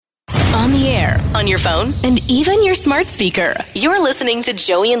On the air, on your phone, and even your smart speaker. You're listening to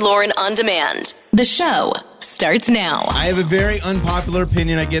Joey and Lauren On Demand. The show starts now. I have a very unpopular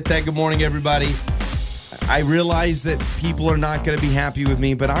opinion. I get that. Good morning, everybody. I realize that people are not going to be happy with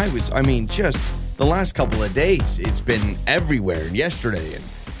me, but just the last couple of days, it's been everywhere, and yesterday, and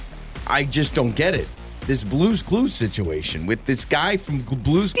I just don't get it. This Blue's Clues situation with this guy from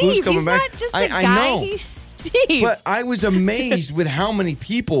Blue's Clues coming back. He's not just a guy, I know. He's Steve. But I was amazed with how many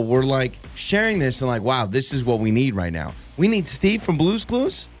people were like sharing this and like, wow, this is what we need right now. We need Steve from Blue's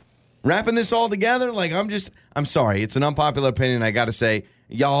Clues wrapping this all together. Like, I'm sorry. It's an unpopular opinion. I got to say,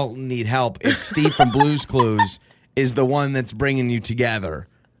 y'all need help if Steve from Blue's Clues is the one that's bringing you together.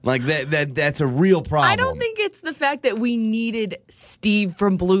 Like, that's a real problem. I don't think it's the fact that we needed Steve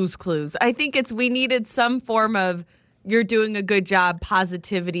from Blue's Clues. I think we needed some form of you're doing a good job,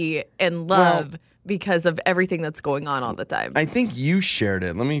 positivity, and love because of everything that's going on all the time. I think you shared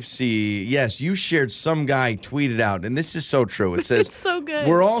it. Let me see. Yes, you shared, some guy tweeted out, and this is so true. It says, it's so good.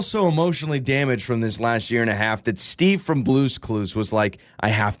 We're all so emotionally damaged from this last year and a half that Steve from Blue's Clues was like, I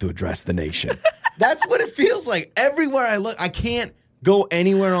have to address the nation. That's what it feels like. Everywhere I look, I can't go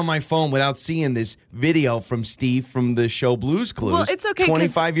anywhere on my phone without seeing this video from Steve from the show Blue's Clues. Well, it's okay.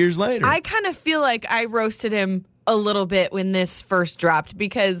 25 years later. I kind of feel like I roasted him a little bit when this first dropped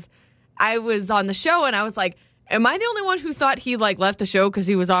because I was on the show and I was like, am I the only one who thought he left the show because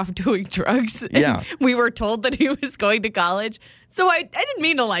he was off doing drugs? And yeah. We were told that he was going to college. So I didn't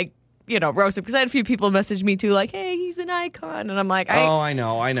mean to roast him because I had a few people message me too, like, hey, he's an icon. And I'm like, I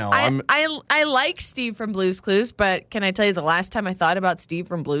know. I like Steve from Blue's Clues, but can I tell you the last time I thought about Steve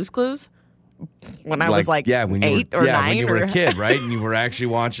from Blue's Clues? When I was when 8 or 9. When you were a kid, right? And you were actually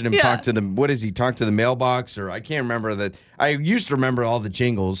watching him talk to talk to the mailbox, or I can't remember that. I used to remember all the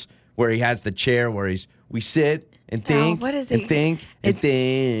jingles where he has the chair where we sit and think, what is it? And think, and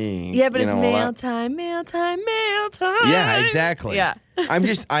think. Yeah, but it's mail time. Yeah, exactly. Yeah.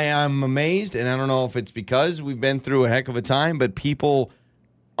 I am amazed, and I don't know if it's because we've been through a heck of a time, but people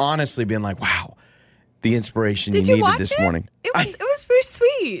honestly being like, wow, the inspiration you needed this morning. It was very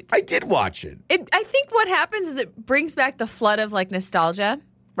sweet. I did watch it. I think what happens is it brings back the flood of nostalgia,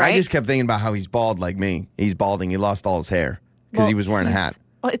 right? I just kept thinking about how he's bald like me. He's balding. He lost all his hair because he was wearing a hat.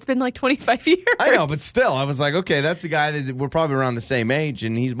 Well, it's been 25 years. I know, but still, I was like, okay, that's a guy that we're probably around the same age,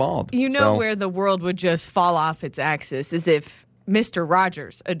 and he's bald. Where the world would just fall off its axis is if Mr.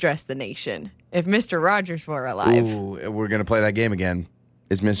 Rogers addressed the nation. If Mr. Rogers were alive. Ooh, we're going to play that game again.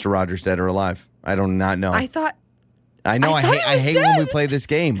 Is Mr. Rogers dead or alive? I do not know. I thought. I know. I hate dead. when we play this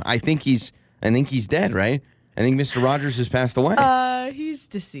game. I think he's dead, right? I think Mr. Rogers has passed away. He's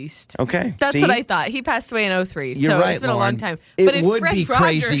deceased. Okay. That's what I thought. He passed away in 2003. You're so right, it's been Lauren. a long time. It would be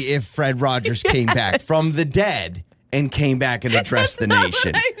crazy if Fred Rogers came back from the dead and came back and addressed the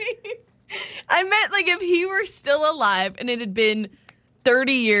nation. I meant if he were still alive and it had been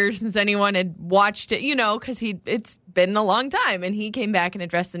 30 years since anyone had watched it, because it's been a long time, and he came back and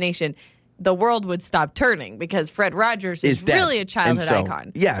addressed the nation. The world would stop turning because Fred Rogers is really a childhood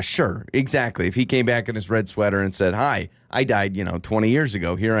icon. Yeah, sure. Exactly. If he came back in his red sweater and said, hi, I died, 20 years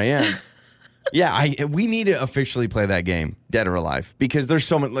ago. Here I am. Yeah, we need to officially play that game, dead or alive, because there's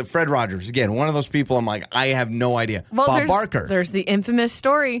so much. Fred Rogers, again, one of those people I'm like, I have no idea. Well, Bob Barker. There's the infamous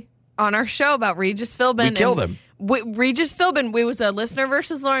story on our show about Regis Philbin. We killed him. Regis Philbin, it was a listener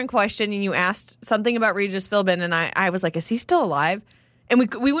versus Lauren question, and you asked something about Regis Philbin, and I was like, is he still alive? And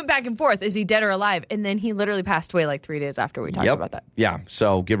we went back and forth. Is he dead or alive? And then he literally passed away 3 days after we talked about that. Yeah.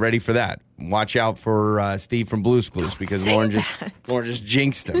 So get ready for that. Watch out for Steve from Blue's Clues because Lauren just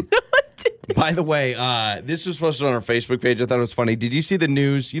jinxed him. By the way, this was posted on our Facebook page. I thought it was funny. Did you see the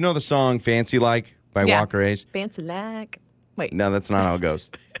news? You know the song Fancy Like by Walker Hayes? Fancy Like. Wait. No, that's not how it goes.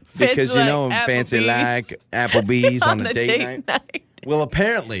 Because Fancy Like Applebee's on a date night. Well,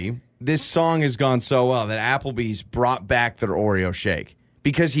 apparently this song has gone so well that Applebee's brought back their Oreo shake.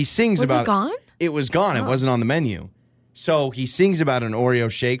 Because he sings about... Was it gone? It was gone. Oh. It wasn't on the menu. So he sings about an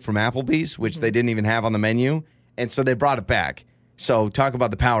Oreo shake from Applebee's, which they didn't even have on the menu. And so they brought it back. So talk about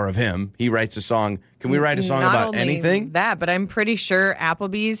the power of him. He writes a song. Can we write a song Not about only anything? That, but I'm pretty sure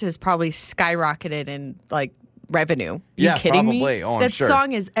Applebee's has probably skyrocketed in revenue. You kidding probably. me? Oh, I'm that sure.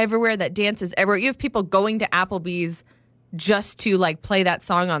 song is everywhere. That dance is everywhere. You have people going to Applebee's just to play that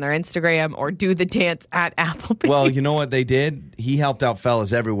song on their Instagram or do the dance at Applebee's. Well, you know what they did? He helped out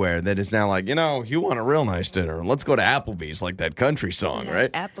fellas everywhere that is now you want a real nice dinner. Let's go to Applebee's, like that country song, right?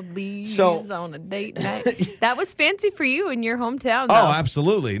 Applebee's on a date night. That was fancy for you in your hometown, though. Oh,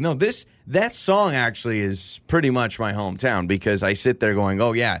 absolutely. No, this That song actually is pretty much my hometown because I sit there going,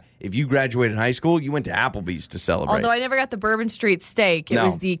 oh, yeah, if you graduated high school, you went to Applebee's to celebrate. Although I never got the Bourbon Street steak, it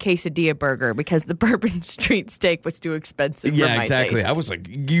was the quesadilla burger because the Bourbon Street steak was too expensive for my exactly. taste. I was like,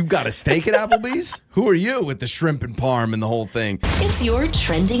 you got a steak at Applebee's? Who are you with the shrimp and parm and the whole thing? It's your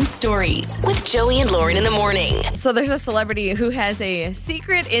trending stories with Joey and Lauren in the morning. So there's a celebrity who has a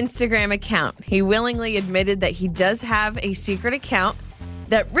secret Instagram account. He willingly admitted that he does have a secret account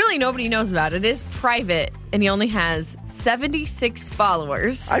that really nobody knows about. It is private, and he only has 76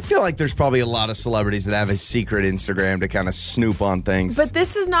 followers. I feel like there's probably a lot of celebrities that have a secret Instagram to kind of snoop on things. But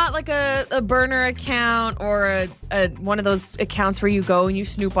this is not like a burner account or a one of those accounts where you go and you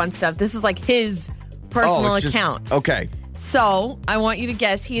snoop on stuff. This is like his personal account. Okay. So I want you to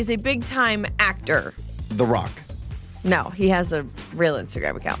guess. He is a big-time actor. The Rock. No, he has a real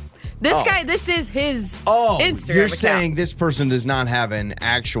Instagram account. This guy, this is his Instagram you're account. saying this person does not have an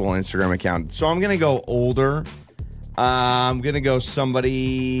actual Instagram account. So I'm going to go older. I'm going to go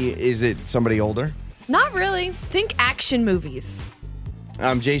somebody, is it somebody older? Not really. Think action movies.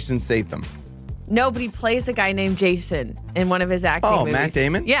 Jason Statham. Nobody plays a guy named Jason in one of his acting movies. Matt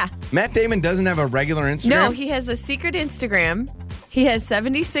Damon? Yeah. Matt Damon doesn't have a regular Instagram? No, he has a secret Instagram. He has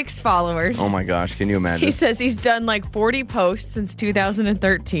 76 followers. Oh my gosh, can you imagine? He says he's done like 40 posts since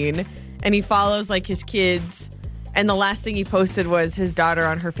 2013, and he follows like his kids. And the last thing he posted was his daughter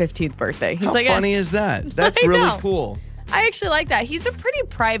on her 15th birthday. He's How like, funny is that? That's I really know. cool. I actually like that. He's a pretty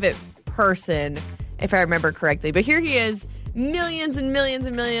private person, if I remember correctly. But here he is, millions and millions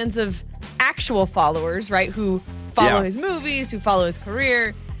and millions of actual followers, right, who follow his movies, who follow his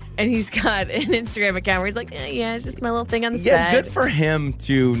career. And he's got an Instagram account where he's like, yeah, it's just my little thing on the side. Yeah, good for him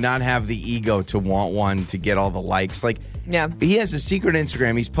to not have the ego to want one to get all the likes. Like, yeah, he has a secret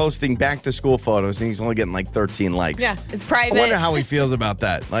Instagram. He's posting back to school photos, and he's only getting like 13 likes. Yeah, it's private. I wonder how he feels about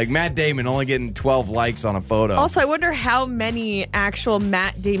that. Like Matt Damon only getting 12 likes on a photo. Also, I wonder how many actual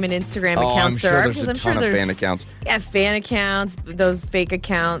Matt Damon Instagram accounts I'm sure there are. there's a ton of fan accounts. Yeah, fan accounts, those fake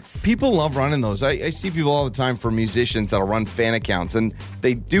accounts. People love running those. I see people all the time for musicians that'll run fan accounts, and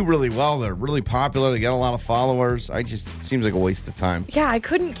they do really well. They're really popular. They get a lot of followers. It seems like a waste of time. Yeah, I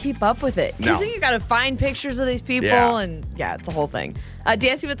couldn't keep up with it. Because No. then you got to find pictures of these people, and it's a whole thing.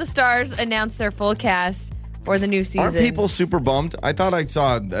 Dancing with the Stars announced their full cast for the new season. Aren't people super bummed? I thought I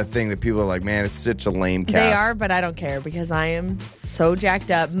saw a thing that people are like, man, it's such a lame cast. They are, but I don't care because I am so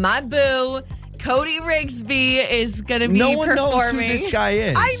jacked up. My boo, Cody Rigsby, is going to be performing. No one knows who this guy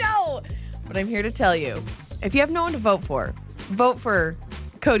is. I know, but I'm here to tell you, if you have no one to vote for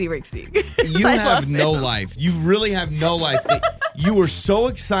Cody Rigsby. You have no life. You really have no life. You were so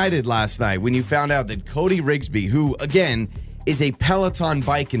excited last night when you found out that Cody Rigsby, who, again, is a Peloton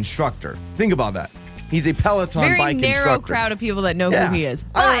bike instructor. Think about that. He's a Peloton bike instructor. Very narrow crowd of people that know who he is.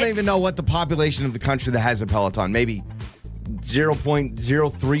 But I don't even know what the population of the country that has a Peloton. Maybe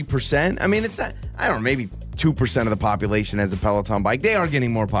 0.03%. I mean, it's not, I don't know, maybe 2% of the population has a Peloton bike. They are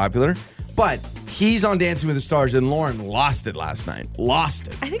getting more popular. But he's on Dancing with the Stars, and Lauren lost it last night. Lost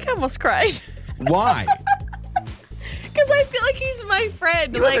it. I think I almost cried. Why? Because I feel like he's my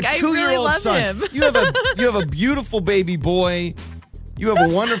friend. You have a 2-year-old I really love son. him. You have a beautiful baby boy. You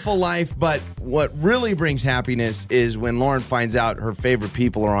have a wonderful life, but what really brings happiness is when Lauren finds out her favorite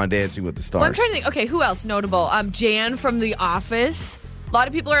people are on Dancing with the Stars. Well, I'm trying to think. Okay, who else notable? Jan from The Office. A lot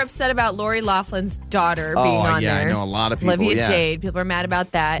of people are upset about Lori Loughlin's daughter being on there. I know a lot of people. Olivia Jade. People are mad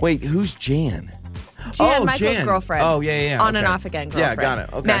about that. Wait, who's Jan? Jan, Michael's girlfriend. Oh, yeah. On okay. and off again girlfriend. Yeah, got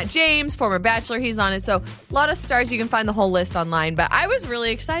it. Okay. Matt James, former Bachelor, he's on it. So a lot of stars. You can find the whole list online. But I was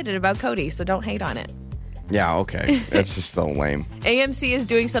really excited about Cody, so don't hate on it. Yeah, okay. That's just so lame. AMC is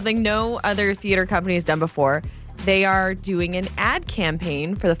doing something no other theater company has done before. They are doing an ad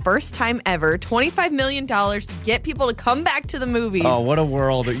campaign for the first time ever, $25 million to get people to come back to the movies. Oh, what a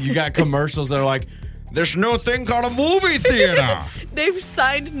world. You got commercials that are like, there's no thing called a movie theater. They've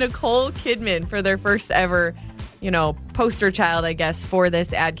signed Nicole Kidman for their first ever, poster child, I guess, for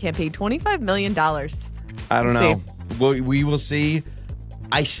this ad campaign. $25 million. I don't know. We will see.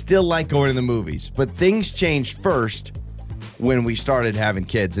 I still like going to the movies, but things changed first when we started having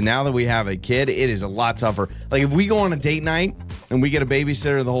kids. And now that we have a kid, it is a lot tougher. Like if we go on a date night and we get a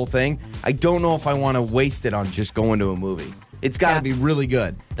babysitter, the whole thing, I don't know if I want to waste it on just going to a movie. It's got to be really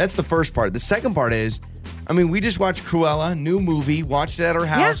good. That's the first part. The second part is, we just watched Cruella, new movie, watched it at our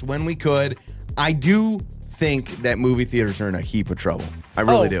house when we could. I do think that movie theaters are in a heap of trouble. I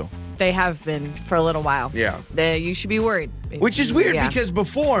really do. They have been for a little while. Yeah. You should be worried. Which is weird because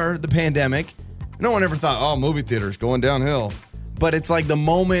before the pandemic, no one ever thought, movie theaters going downhill. But it's like the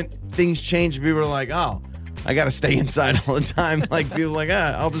moment things change, people are like, I got to stay inside all the time. Like, people are like,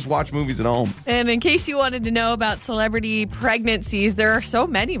 I'll just watch movies at home. And in case you wanted to know about celebrity pregnancies, there are so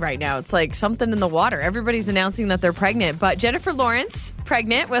many right now. It's like something in the water. Everybody's announcing that they're pregnant. But Jennifer Lawrence,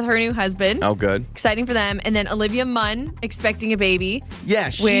 pregnant with her new husband. Oh, good. Exciting for them. And then Olivia Munn expecting a baby. Yeah,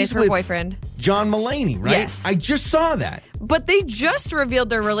 with she's her boyfriend. John Mulaney, right? Yes. I just saw that. But they just revealed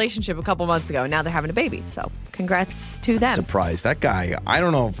their relationship a couple months ago. And now they're having a baby. So congrats to them. Surprised. That guy, I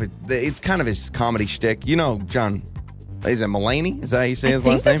don't know if it's kind of his comedy shtick. You know, John, is it Mulaney? Is that how you say his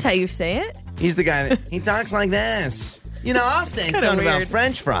last name? That's how you say it. He's the guy that, he talks like this. You know, I'll say something about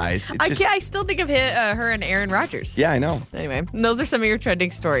French fries. I still think of her and Aaron Rodgers. Yeah, I know. Anyway, those are some of your trending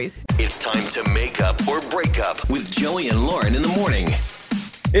stories. It's time to make up or break up with Joey and Lauren in the morning.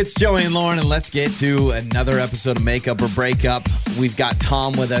 It's Joey and Lauren, and let's get to another episode of Makeup or Breakup. We've got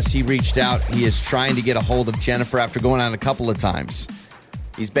Tom with us. He reached out. He is trying to get a hold of Jennifer after going out a couple of times.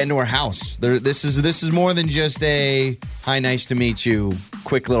 He's been to her house. This is more than just a hi, nice to meet you,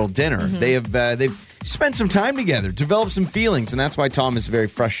 quick little dinner. Mm-hmm. They've spent some time together, developed some feelings, and that's why Tom is very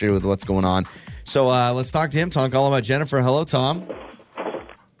frustrated with what's going on. So let's talk to him, talk all about Jennifer. Hello, Tom.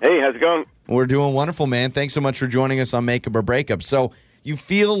 Hey, how's it going? We're doing wonderful, man. Thanks so much for joining us on Makeup or Breakup. So you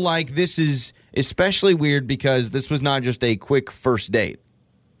feel like this is especially weird because this was not just a quick first date.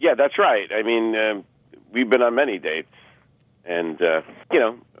 Yeah, that's right. I mean, we've been on many dates, and,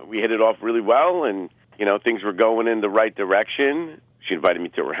 we hit it off really well, and, things were going in the right direction. She invited me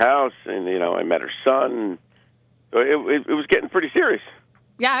to her house, and, I met her son. So it was getting pretty serious.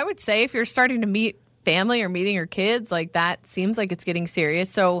 Yeah, I would say if you're starting to meet family or meeting your kids, like that seems like it's getting serious.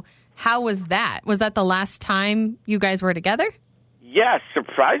 So how was that? Was that the last time you guys were together? Yes,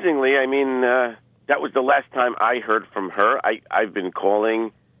 surprisingly. I mean, that was the last time I heard from her. I've been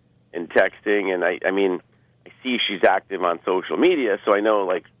calling and texting, and I see she's active on social media, so I know,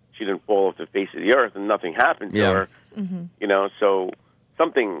 like, she didn't fall off the face of the earth and nothing happened to her. Mm-hmm. So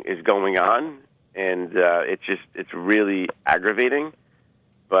something is going on, and it's really aggravating.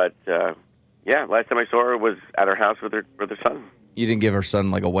 But, last time I saw her was at her house with her son. You didn't give her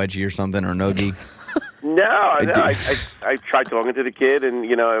son like a wedgie or something or no D? No. I tried talking to the kid, and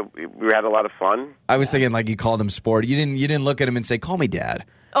we had a lot of fun. I was thinking like you called him sport. You didn't look at him and say, "Call me Dad."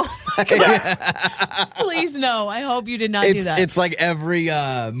 Oh my God! Please no. I hope you did not do that. It's like every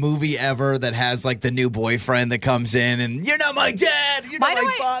movie ever that has like the new boyfriend that comes in and you're not my dad. You're not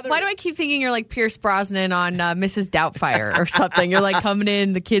my father. Why do I keep thinking you're like Pierce Brosnan on Mrs. Doubtfire or something? You're like coming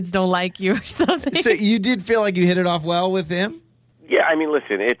in, the kids don't like you or something. So you did feel like you hit it off well with him? Yeah, I mean,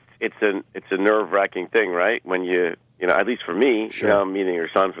 listen, it's a nerve-wracking thing, right? When at least for me, sure. Meeting your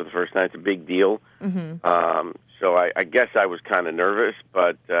son for the first time, it's a big deal. Mm-hmm. So I guess I was kind of nervous,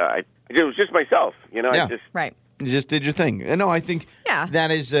 but it was just myself, Yeah. Right. You just did your thing. No, I think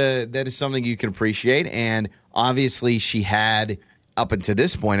that is something you can appreciate, and obviously she had, up until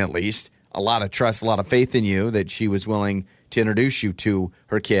this point at least, a lot of trust, a lot of faith in you that she was willing to introduce you to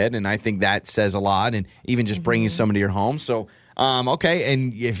her kid, and I think that says a lot, and even just bringing someone to your home. So, okay,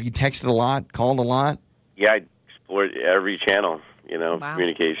 and if you texted a lot, called a lot? Yeah, I explored every channel, of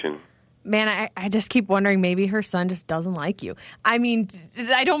communication. Man, I just keep wondering, maybe her son just doesn't like you. I mean,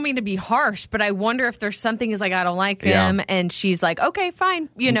 I don't mean to be harsh, but I wonder if there's something is like, I don't like him, and she's like, okay, fine,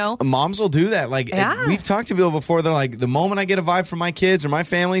 Moms will do that. Like, we've talked to people before, they're like, the moment I get a vibe from my kids or my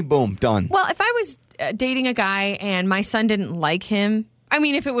family, boom, done. Well, if I was dating a guy and my son didn't like him, I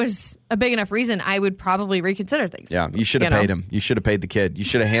mean, if it was a big enough reason, I would probably reconsider things. Yeah, you should have paid him. You should have paid the kid. You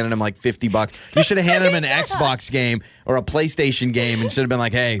should have handed him like $50. You should have handed him an Xbox game or a PlayStation game and should have been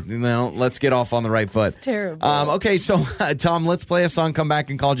like, hey, let's get off on the right foot. It's terrible. Okay, so Tom, let's play a song, come back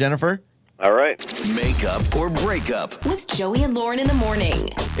and call Jennifer. All right. Makeup or breakup With Joey and Lauren in the morning.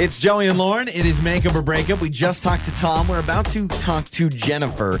 It's Joey and Lauren. It is Makeup or Breakup. We just talked to Tom. We're about to talk to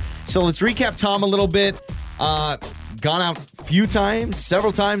Jennifer. So let's recap Tom a little bit. Gone out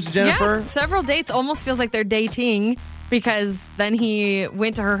several times with Jennifer. Yeah, several dates. Almost feels like they're dating because then he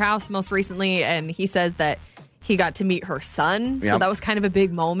went to her house most recently and he says that he got to meet her son. So that was kind of a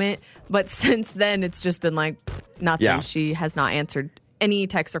big moment. But since then, it's just been like nothing. Yeah. She has not answered any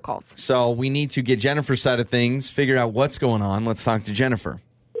texts or calls. So we need to get Jennifer's side of things, figure out what's going on. Let's talk to Jennifer.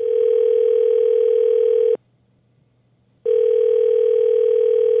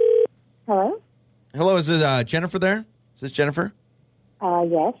 Hello? Hello, is this Jennifer there? Is this Jennifer?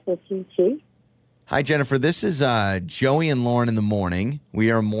 Yes, this is she. Hi, Jennifer. This is Joey and Lauren in the morning. We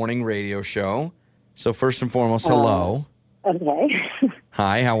are a morning radio show. So first and foremost, hello. Okay.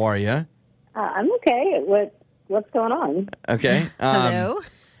 Hi, how are you? I'm okay. What's going on? Okay. Hello?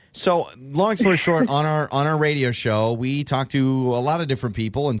 So, long story short, on our radio show, we talk to a lot of different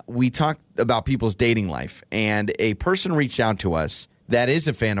people, and we talk about people's dating life. And a person reached out to us that is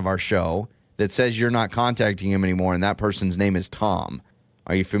a fan of our show that says you're not contacting him anymore, and that person's name is Tom.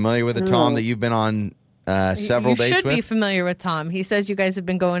 Are you familiar with a Tom that you've been on several dates with? You should be familiar with Tom. He says you guys have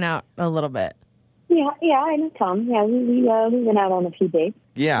been going out a little bit. Yeah, I know Tom. Yeah, we went out on a few dates.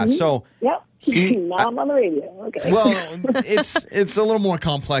 Yeah, so... Yep. Now I'm on the radio. Okay. Well, it's a little more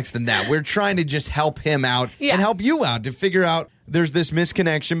complex than that. We're trying to just help him out and help you out to figure out there's this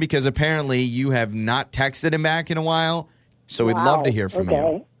misconnection because apparently you have not texted him back in a while. So we'd love to hear from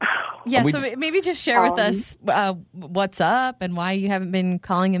you. Yeah, so maybe just share with us what's up and why you haven't been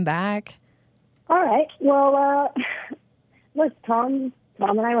calling him back. All right. Well, look, Tom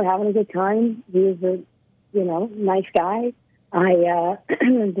and I were having a good time. He was a, nice guy. I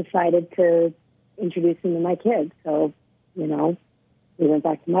decided to introduce him to my kids. So, we went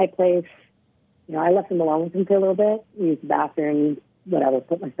back to my place. I left him alone with him for a little bit. We used the bathroom, whatever,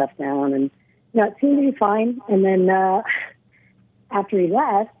 put my stuff down. And, it seemed to be fine. And then after he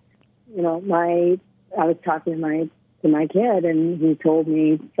left, I was talking to my kid, and he told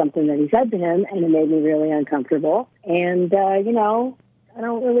me something that he said to him, and it made me really uncomfortable. And, I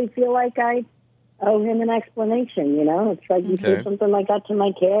don't really feel like I owe him an explanation, It's like you say something like that to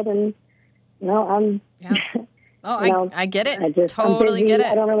my kid, and, I'm... Yeah. Oh, I get it. Totally get it.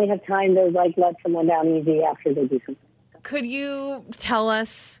 I don't really have time to, let someone down easy after they do something. Could you tell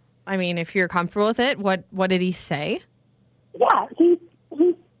us, if you're comfortable with it, what did he say? Yeah, he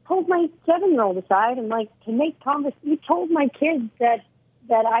pulled my 7-year-old aside and, to make conversation. He told my kids that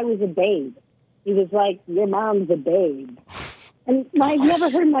I was a babe. He was like, your mom's a babe. And I've never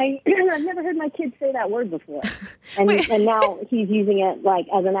heard my kids say that word before, and now he's using it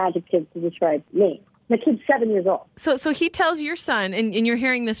as an adjective to describe me. My kid's 7 years old. So he tells your son, and you're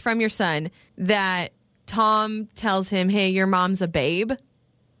hearing this from your son, that Tom tells him, "Hey, your mom's a babe."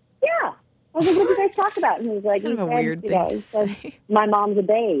 Yeah, I was like, "What did you guys talk about?" And he's like, kind of a weird thing to say. My mom's a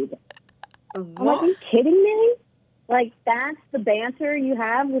babe. I'm like, are you kidding me? That's the banter you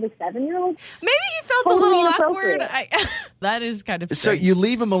have with a 7-year-old? Maybe he felt a little awkward. That is kind of strange. So you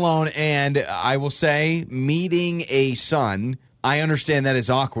leave him alone, and I will say, meeting a son, I understand that is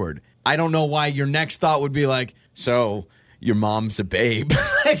awkward. I don't know why your next thought would be like, so your mom's a babe.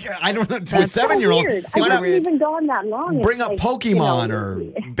 I don't know. To a 7-year-old, I haven't even gone that long. Bring up Pokemon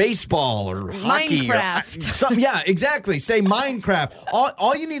or baseball or hockey. Minecraft. Yeah, exactly. Say Minecraft.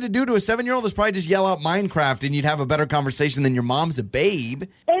 All you need to do to a 7-year-old is probably just yell out Minecraft, and you'd have a better conversation than your mom's a babe.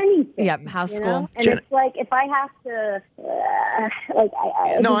 Anything. Yep, house school. And it's like, if I have to,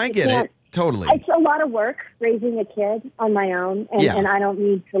 I get it. Totally. It's a lot of work raising a kid on my own, and I don't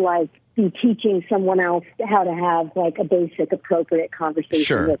need to, be teaching someone else how to have a basic appropriate conversation.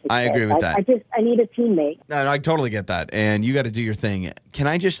 Sure, with a kid. I agree with that. I need a teammate. No, I totally get that, and you got to do your thing. Can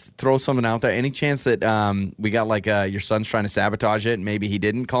I just throw something out there? Any chance that we got your son's trying to sabotage it? Maybe he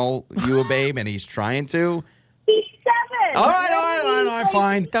didn't call you a babe, and he's trying to. He's 7. All right,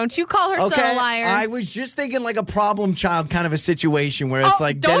 fine. Don't you call her son a liar. I was just thinking a problem child kind of a situation where it's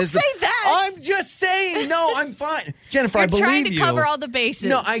don't say that. I'm just saying. No, I'm fine. Jennifer, I believe you. You're trying to cover all the bases.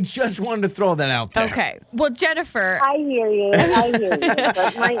 No, I just wanted to throw that out there. Okay. Well, Jennifer. I hear you.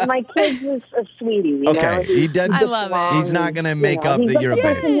 But my kid was a sweetie. Okay. He doesn't. I love it. He's not going to make up that you're a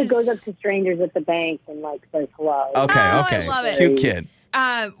babe. He goes up to strangers at the bank and says hello. Okay. I love it. Cute kid.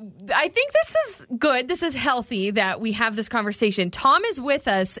 I think this is good. This is healthy that we have this conversation. Tom is with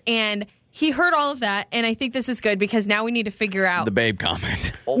us, and he heard all of that, and I think this is good because now we need to figure out the babe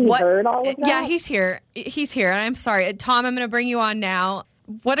comment. He heard all of that? Yeah, he's here. He's here. And I'm sorry, Tom. I'm going to bring you on now.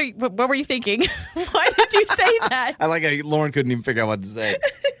 What were you thinking? Why did you say that? I like how Lauren couldn't even figure out what to say.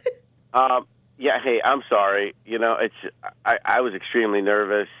 Yeah. Hey, I'm sorry. I was extremely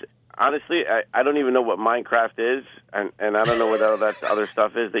nervous. Honestly, I don't even know what Minecraft is, and I don't know what all that other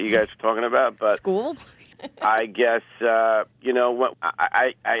stuff is that you guys are talking about. But school. I guess what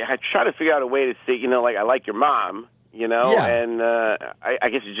I had tried to figure out a way to say I like your mom, Yeah. and I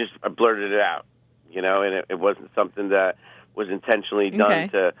guess I blurted it out, and it wasn't something that was intentionally done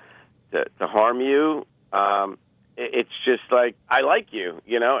to harm you. It's just I like you,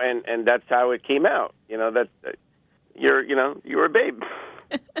 and that's how it came out. That you were a babe.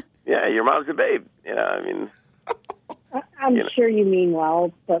 Yeah, your mom's a babe. I'm sure you mean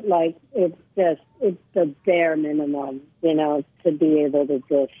well, but it's the bare minimum, to be able to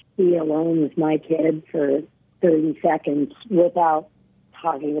just be alone with my kid for 30 seconds without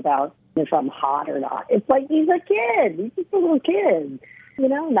talking about if I'm hot or not. It's he's a kid. He's just a little kid.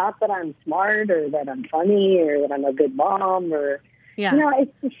 Not that I'm smart or that I'm funny or that I'm a good mom or Yeah. You know,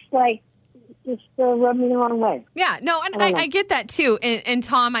 it's just like, rubbed me the wrong way. Yeah, no, and I get that too. And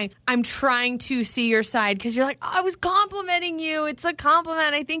Tom, I'm trying to see your side because you're like, oh, I was complimenting you. It's a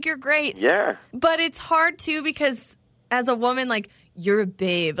compliment. I think you're great. Yeah. But it's hard too because as a woman, like, you're a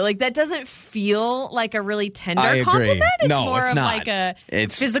babe. Like, that doesn't feel like a really tender I agree. compliment. It's No, more it's of not. like a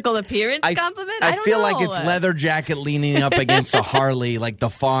It's- physical appearance compliment. I don't feel know. like it's leather jacket leaning up against a Harley, like the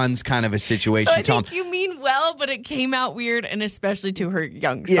Fonz kind of a situation, So I Tom. think you mean well, but it came out weird, and especially to her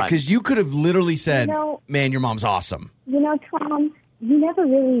young son. Yeah, because you could have literally said, You know- man, your mom's awesome. You know, Tom, you never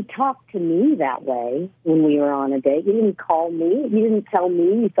really talked to me that way when we were on a date. You didn't call me. You didn't tell me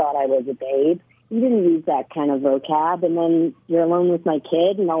you thought I was a babe. You didn't use that kind of vocab. And then you're alone with my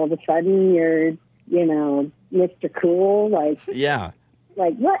kid, and all of a sudden you're, you know, Mr. Cool. Like, Yeah.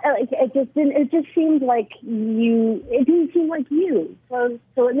 like what? Like, it just didn't. It just seemed like you. It didn't seem like you. So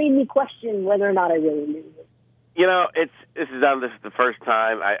it made me question whether or not I really knew you. You know, this is the first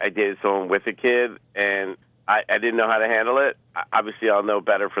time I dated someone with a kid, and I didn't know how to handle it. Obviously, I'll know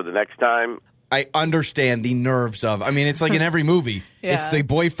better for the next time. I understand the nerves of, I mean, it's like in every movie. Yeah. It's the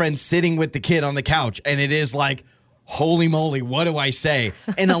boyfriend sitting with the kid on the couch, and it is like, holy moly, what do I say?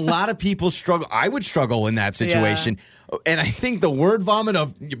 And a lot of people struggle. I would struggle in that situation. And I think the word vomit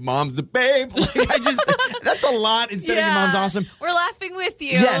of your mom's a babe, like that's a lot instead of your mom's awesome. We're laughing with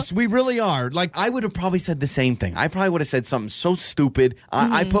you. Yes, we really are. Like, I would have probably said the same thing. I probably would have said something so stupid.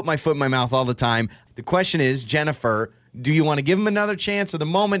 I put my foot in my mouth all the time. The question is, Jennifer, do you want to give him another chance? Or the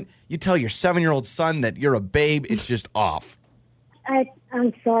moment you tell your 7-year-old son that you're a babe, it's just off.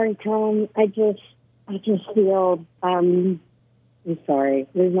 I'm sorry, Tom. I just feel I'm sorry.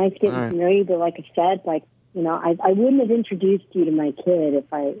 It was nice getting to know you, but like I said, like, you know, I wouldn't have introduced you to my kid if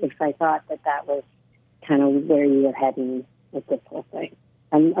I thought that was kind of where you were heading with this whole thing.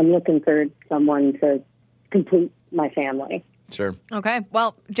 I'm looking for someone to complete my family. Sure. Okay.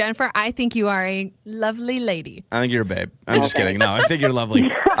 Well, Jennifer, I think you are a lovely lady. I think you're a babe. I'm just kidding. No, I think you're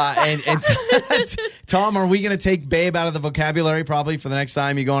lovely. And Tom, are we going to take babe out of the vocabulary probably for the next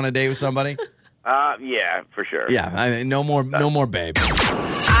time you go on a date with somebody? Yeah, for sure. Yeah, no more babe.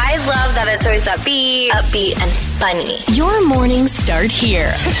 I love that it's always upbeat, and funny. Your mornings start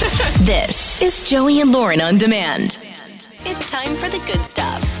here. This is Joey and Lauren on Demand. It's time for the good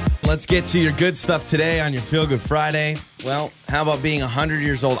stuff. Let's get to your good stuff today on your Feel Good Friday. Well, how about being 100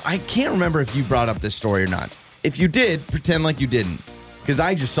 years old? I can't remember if you brought up this story or not. If you did, pretend like you didn't. Because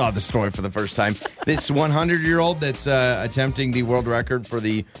I just saw the story for the first time. This 100-year-old that's attempting the world record for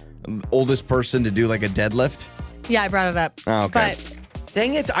the oldest person to do like a deadlift. Yeah, I brought it up. Oh, okay. But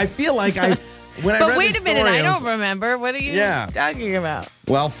Dang it. I feel like I read wait the a minute, story, I was- don't remember. What are you talking about?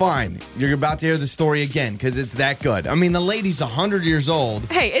 Well, fine. You're about to hear the story again because it's that good. I mean, the lady's 100 years old.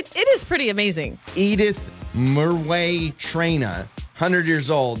 Hey, it is pretty amazing. Edith Murway Traina, 100 years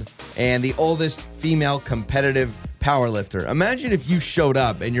old, and the oldest female competitive powerlifter. Imagine if you showed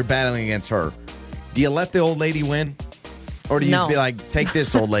up and you're battling against her. Do you let the old lady win? Or do you No. be like, take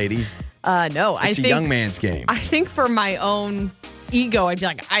this, old lady? No, It's a young man's game. I think for my own ego, I'd be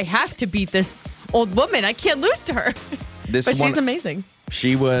like, I have to beat this old woman. I can't lose to her. This But one- she's amazing.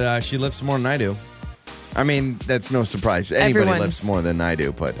 She would. She lifts more than I do. I mean, that's no surprise. Anybody Everyone- lifts more than I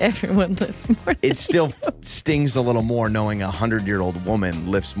do, but Everyone lives more. it still stings a little more knowing a 100-year-old woman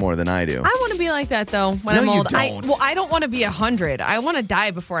lifts more than I do. I want to be like that though when No, I'm you old. don't. I don't want to be 100. I want to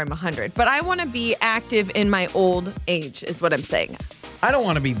die before I'm 100. But I want to be active in my old age, is what I'm saying. I don't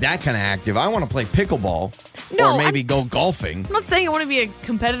want to be that kind of active. I want to play pickleball No, or maybe go golfing. I'm not saying I want to be a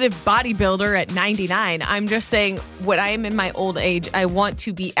competitive bodybuilder at 99. I'm just saying when I am in my old age, I want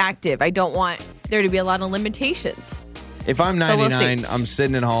to be active. I don't want there to be a lot of limitations. If I'm So we'll 99, I'm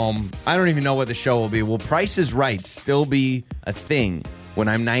sitting at home. I don't even know what the show will be. Will Price is Right still be a thing when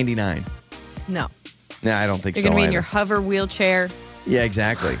I'm 99? No. No, I don't think You're so. going to be in either. your hover wheelchair, Yeah,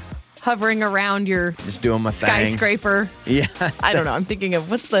 exactly. hovering around your Just doing my thing. skyscraper. Yeah. I don't know. I'm thinking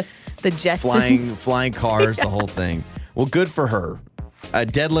of what's the Jetsons? flying cars, the whole thing. Well, good for her.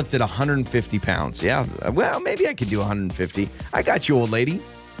 Deadlifted 150 pounds. Yeah. Well, maybe I could do 150. I got you, old lady.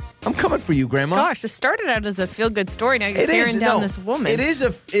 I'm coming for you, Grandma. Gosh, this started out as a feel-good story. Now you're It is tearing down no, this woman. It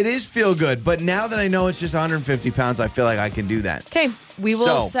is feel good, but now that I know it's just 150 pounds, I feel like I can do that. Okay, we will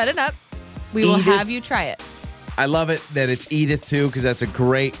So, set it up. We will Edith- have you try it. I love it that it's Edith too, because that's a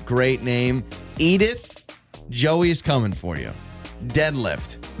great name. Edith, Joey is coming for you.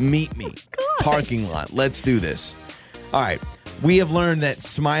 Deadlift, meet me, parking lot. Let's do this. All right. We have learned that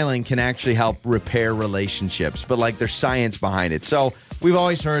smiling can actually help repair relationships, but like there's science behind it. So we've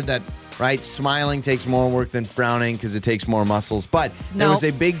always heard that, right? Smiling takes more work than frowning because it takes more muscles. But there was a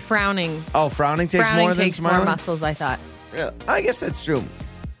big frowning. frowning takes Frowning more than takes smiling. more muscles. I thought. Yeah, I guess that's true.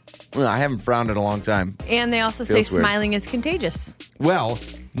 Well, I haven't frowned in a long time. And they also say Feels weird. smiling is contagious. Well,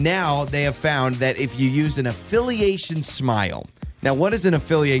 now they have found that if you use an affiliation smile. Now, what is an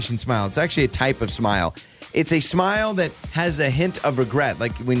affiliation smile? It's actually a type of smile. It's a smile that has a hint of regret,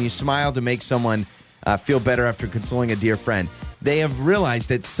 like when you smile to make someone feel better after consoling a dear friend. They have realized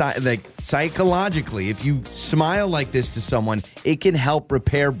that psychologically, if you smile like this to someone, it can help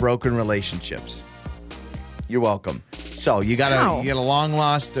repair broken relationships. You're welcome. So you got a long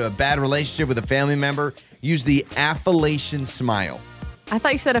lost, bad relationship with a family member. Use the affiliation smile. I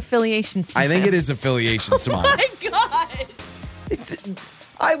thought you said affiliation smile. I think it is affiliation smile. Oh my God.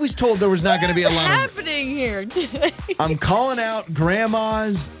 I was told there was not going to be a lot What's happening here today? I'm calling out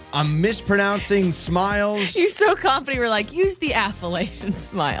grandmas. I'm mispronouncing smiles. You're so confident. You're like, use the affiliation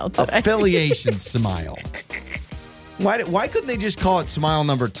smile today. Affiliation smile. Why couldn't they just call it smile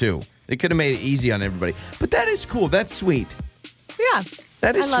number 2? They could have made it easy on everybody. But that is cool. That's sweet. Yeah.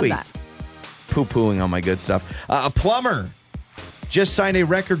 That is I love sweet. that. Poo-pooing on my good stuff. A plumber just signed a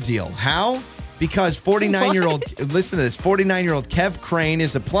record deal. How? Because 49-year-old, listen to this, 49-year-old Kev Crane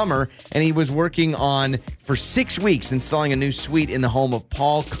is a plumber, and he was working on, for 6 weeks, installing a new suite in the home of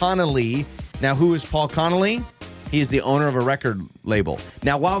Paul Connolly. Now, who is Paul Connolly? He is the owner of a record label.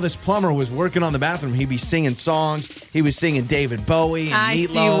 Now, while this plumber was working on the bathroom, he'd be singing songs. He was singing David Bowie and I Meatloaf.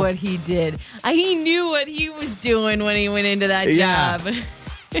 see what he did. He knew what he was doing when he went into that Yeah. job.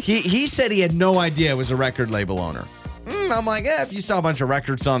 He said he had no idea it was a record label owner. I'm like, if you saw a bunch of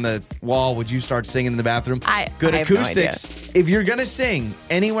records on the wall, would you start singing in the bathroom? Good I have no acoustics. If you're going to sing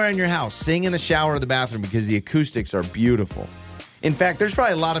anywhere in your house, sing in the shower or the bathroom because the acoustics are beautiful. In fact, there's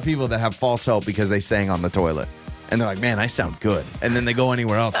probably a lot of people that have false hope because they sang on the toilet. And they're like, man, I sound good. And then they go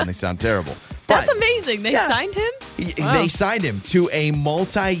anywhere else and they sound terrible. That's But amazing. They signed him? Wow. They signed him to a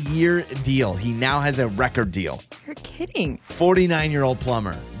multi-year deal. He now has a record deal. You're kidding. 49-year-old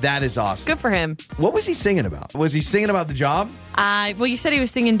plumber. That is awesome. Good for him. What was he singing about? Was he singing about the job? Well, you said he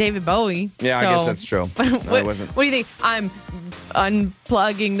was singing David Bowie. Yeah, I guess that's true. What, No, it wasn't. What do you think? I'm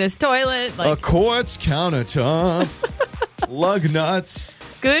unplugging this toilet. A quartz countertop. Lug nuts.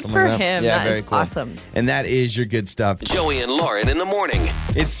 Good Something for like that. him. Yeah, That very is cool. awesome. And that is your good stuff. Joey and Lauren in the morning.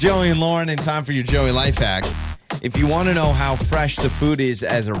 It's Joey and Lauren, and time for your Joey Life Hack. If you want to know how fresh the food is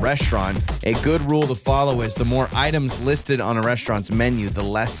as a restaurant, a good rule to follow is the more items listed on a restaurant's menu, the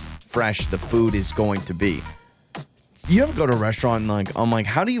less fresh the food is going to be. You ever go to a restaurant and I'm like,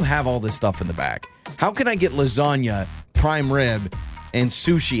 how do you have all this stuff in the back? How can I get lasagna, prime rib, and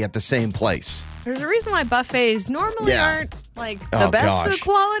sushi at the same place? There's a reason why buffets normally aren't like the best of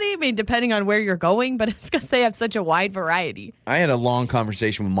quality. I mean, depending on where you're going, but it's because they have such a wide variety. I had a long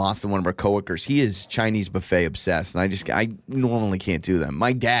conversation with Moston, one of our coworkers. He is Chinese buffet obsessed, and I normally can't do them.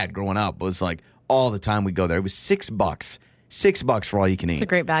 My dad, growing up, was like all the time we'd go there. It was $6. $6 for all you can eat. It's a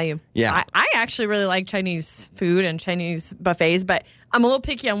great value. Yeah. I actually really like Chinese food and Chinese buffets, but I'm a little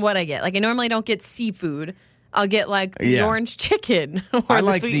picky on what I get. Like, I normally don't get seafood. I'll get like the orange chicken or I the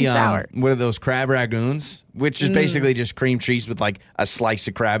like sweet the and sour. what are those crab ragoons, which is basically just cream cheese with like a slice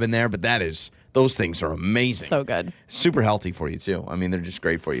of crab in there. But those things are amazing. So good. Super healthy for you too. I mean, they're just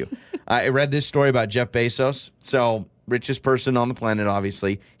great for you. I read this story about Jeff Bezos. So richest person on the planet,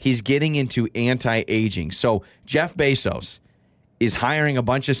 obviously. He's getting into anti-aging. So Jeff Bezos is hiring a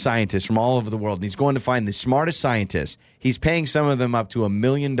bunch of scientists from all over the world, and he's going to find the smartest scientists. He's paying some of them up to $1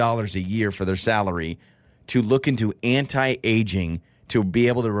 million a year for their salary to look into anti-aging, to be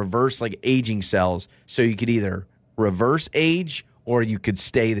able to reverse like aging cells, so you could either reverse age or you could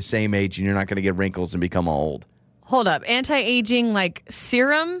stay the same age and you're not going to get wrinkles and become old. Hold up. Anti-aging like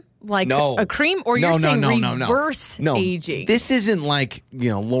serum? Like No. a cream? Or you're saying reverse No, aging? this isn't like,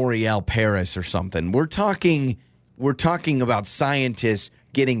 L'Oreal Paris or something. We're talking about scientists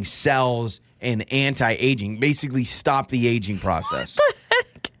getting cells and anti-aging, basically stop the aging process.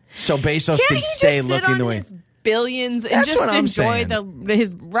 So Bezos Can't can he stay just sit looking on the way. his billions and That's just what I'm enjoy saying.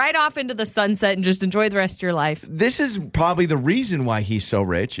 his right off into the sunset and just enjoy the rest of your life? This is probably the reason why he's so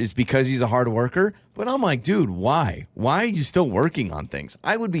rich, is because he's a hard worker. But I'm like, dude, why? Why are you still working on things?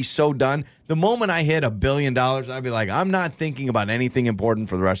 I would be so done. The moment I hit $1 billion, I'd be like, I'm not thinking about anything important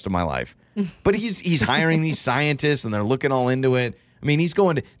for the rest of my life. But he's hiring these scientists and they're looking all into it. I mean,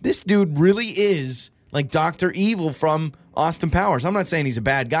 this dude really is like Dr. Evil from Austin Powers. I'm not saying he's a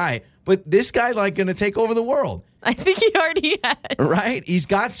bad guy, but this guy like going to take over the world. I think he already has. Right? He's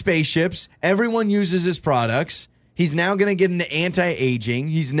got spaceships. Everyone uses his products. He's now going to get into anti-aging.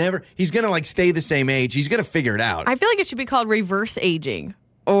 He's going to like stay the same age. He's going to figure it out. I feel like it should be called reverse aging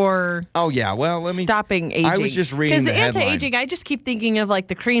or Oh, yeah. Well, let me. stopping aging. I was just reading the Because the headline. anti-aging, I just keep thinking of like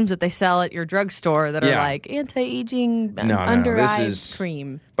the creams that they sell at your drugstore that are Yeah. like anti-aging No, under this eye is-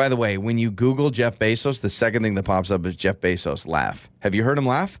 cream. By the way, when you Google Jeff Bezos, the second thing that pops up is Jeff Bezos laugh. Have you heard him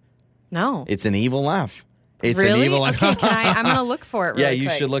laugh? No. It's an evil laugh. It's really? an evil laugh. Okay, I'm going to look for it really Yeah, you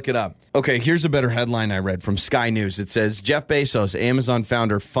quick. should look it up. Okay, here's a better headline I read from Sky News. It says Jeff Bezos, Amazon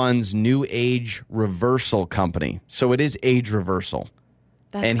founder, funds new age reversal company. So it is age reversal.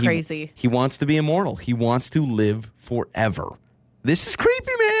 That's and crazy. He wants to be immortal. He wants to live forever. This is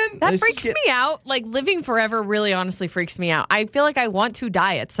creepy, man. That This freaks is- me out. Like, living forever really honestly freaks me out. I feel like I want to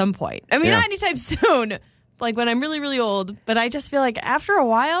die at some point. I mean, Yeah. not anytime soon, like when I'm really, really old, but I just feel like after a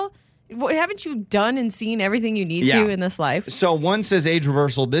while, haven't you done and seen everything you need Yeah. to in this life? So one says age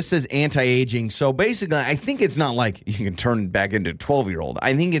reversal. This says anti-aging. So basically, I think it's not like you can turn back into a 12-year-old.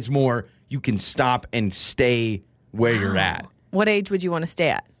 I think it's more you can stop and stay where you're at. What age would you want to stay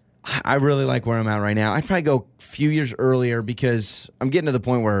at? I really like where I'm at right now. I'd probably go a few years earlier because I'm getting to the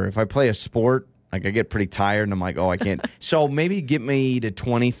point where if I play a sport, like I get pretty tired and I'm like, oh, I can't. So maybe get me to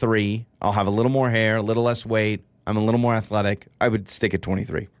 23. I'll have a little more hair, a little less weight. I'm a little more athletic. I would stick at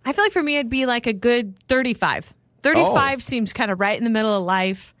 23. I feel like for me, it'd be like a good 35. 35 seems kind of right in the middle of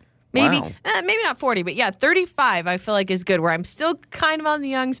life. Maybe, Wow. maybe not 40, but yeah, 35 I feel like is good, where I'm still kind of on the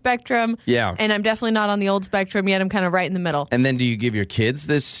young spectrum. Yeah. And I'm definitely not on the old spectrum yet. I'm kind of right in the middle. And then do you give your kids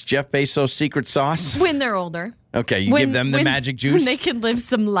this Jeff Bezos secret sauce? When they're older. Okay, you give them the magic juice? When they can live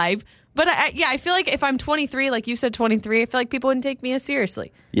some life. But I feel like if I'm 23, like you said, 23, I feel like people wouldn't take me as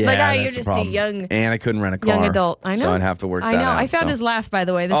seriously. Yeah, like, that's you're a just a problem. young And I couldn't rent a car. young adult. I know. So I'd have to work I that know. out. I found so. his laugh, by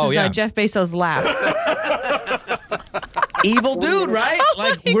the way. This Oh, is yeah. Jeff Bezos' laugh. Evil dude, right?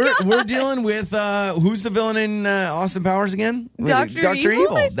 Oh Like we're dealing with who's the villain in Austin Powers again? Dr. Evil.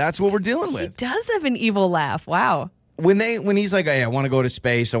 Evil? That's what we're dealing with. Does have an evil laugh. Wow. When he's like, hey, I want to go to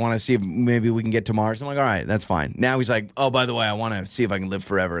space. I want to see if maybe we can get to Mars. I'm like, all right, that's fine. Now he's like, oh, by the way, I want to see if I can live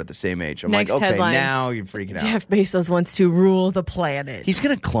forever at the same age. I'm Next like, okay, headline. now you're freaking out. Jeff Bezos wants to rule the planet. He's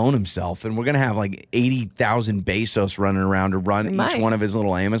going to clone himself, and we're going to have like 80,000 Bezos running around to run each might. one of his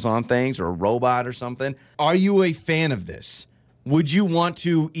little Amazon things or a robot or something. Are you a fan of this? Would you want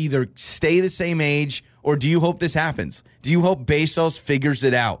to either stay the same age or do you hope this happens? Do you hope Bezos figures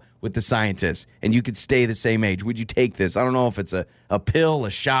it out with the scientists and you could stay the same age? Would you take this? I don't know if it's a pill, a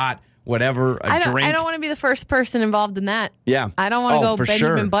shot, whatever, a drink. I don't want to be the first person involved in that. Yeah. I don't want to Oh, go for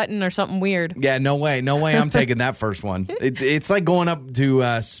Benjamin sure. Button or something weird. Yeah, no way. No way I'm taking that first one. It's like going up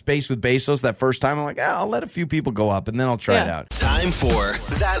to space with Bezos that first time. I'm like, I'll let a few people go up and then I'll try it Yeah. out. Time for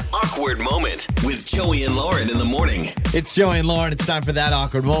That Awkward Moment with Joey and Lauren in the morning. It's Joey and Lauren. It's time for that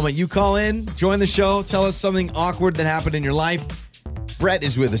awkward moment. You call in, join the show, tell us something awkward that happened in your life. Brett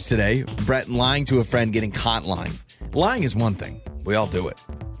is with us today. Brett lying to a friend, getting caught lying. Lying is one thing. We all do it.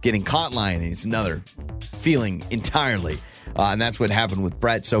 Getting caught lying is another feeling entirely. And that's what happened with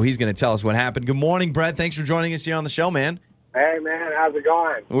Brett. So he's going to tell us what happened. Good morning, Brett. Thanks for joining us here on the show, man. Hey, man, how's it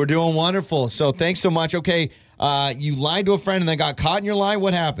going? We're doing wonderful. So thanks so much. Okay, you lied to a friend and then got caught in your lie.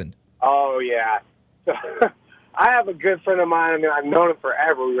 What happened? Oh, yeah. So, I have a good friend of mine. I mean, I've known him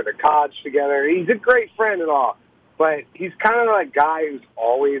forever. We went to college together. He's a great friend and all, but he's kind of like a guy who's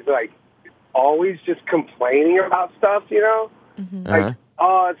always just complaining about stuff, you know? Like,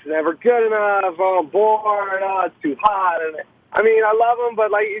 oh, it's never good enough. Oh, I'm bored. Oh, it's too hot. And I mean, I love him,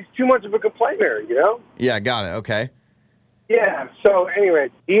 but, like, he's too much of a complainer, you know? Yeah, got it. Okay. Yeah. So anyway,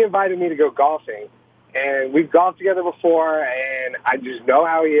 he invited me to go golfing, and we've golfed together before, and I just know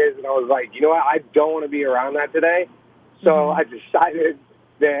how he is, and I was like, you know what? I don't want to be around that today. So I decided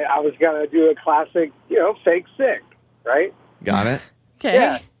that I was going to do a classic, fake sick, right? Got it. Okay.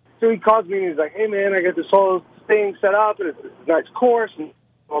 Yeah. So he calls me and he's like, hey, man, I got this whole thing set up, and it's a nice course, and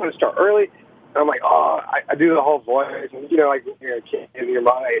I'm going to start early. And I'm like, I do the whole voice, and, like you're a kid in your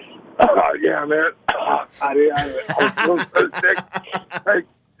mind. Oh, yeah, man. I was so sick. Like,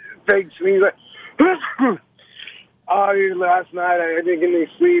 fake sneeze. Like, dude, last night I didn't get any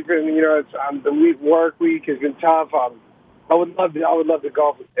sleep, and, it's the work week has been tough. I would love to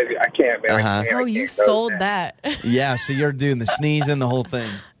golf with you. I can't, man. I can't. Oh, you sold that. Yeah, so you're doing the sneeze and the whole thing.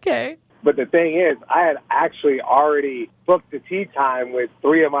 Okay. But the thing is, I had actually already booked the tee time with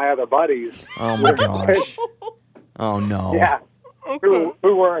 3 of my other buddies. Oh, my gosh. Oh, no. Yeah. Who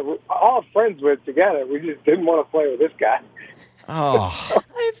were all friends with together. We just didn't want to play with this guy. Oh.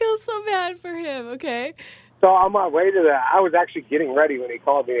 I feel so bad for him. Okay. So on my way to that, I was actually getting ready when he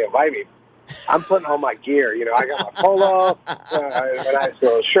called me to invite me. I'm putting on my gear. I got my polo, a nice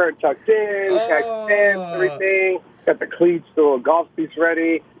little shirt tucked in, khaki pants, everything. Got the cleats, the little golf piece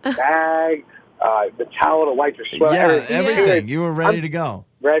ready, bag. the towel to wipe your sweat. Yeah, everything. You were ready to go.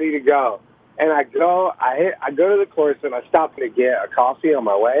 Ready to go. And I go to the course, and I stop to get a coffee on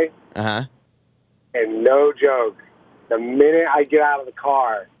my way. Uh-huh. And no joke, the minute I get out of the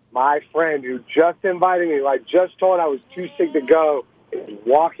car, my friend who just invited me, who I just told I was too sick to go, is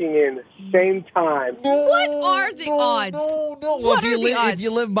walking in same time. What are the odds? No. Well, What are the odds? if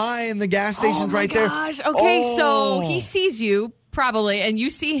you live by and the gas station's right there. Oh, my gosh. Okay, so he sees you, probably, and you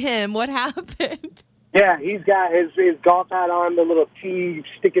see him. What happened? Yeah, he's got his golf hat on, the little tee,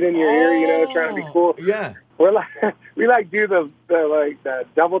 stick it in your ear, trying to be cool. Yeah. We do the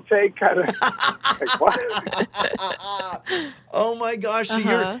double take kind of. Like, what? Oh my gosh!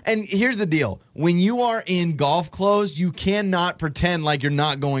 So and here's the deal: when you are in golf clothes, you cannot pretend like you're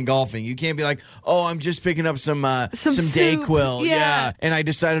not going golfing. You can't be like, "Oh, I'm just picking up some Dayquil." Yeah, and I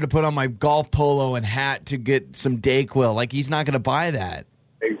decided to put on my golf polo and hat to get some Dayquil. Like he's not going to buy that.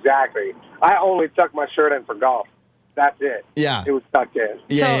 Exactly. I only tuck my shirt in for golf. That's it. Yeah, it was tucked in.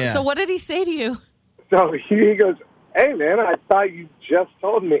 Yeah. So what did he say to you? So he goes, "Hey, man, I thought you just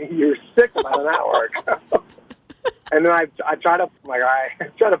told me you were sick about an hour ago." And then I try to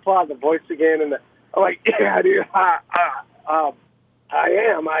pull out the voice again, and I'm like, "Yeah, dude, I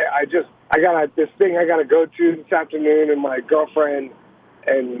am. I got this thing I got to go to this afternoon, and my girlfriend,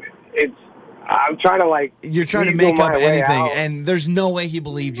 and I'm trying to You're trying to make up anything, and there's no way he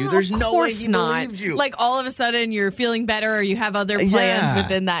believed you. There's no way he believed you. Like all of a sudden you're feeling better, or you have other plans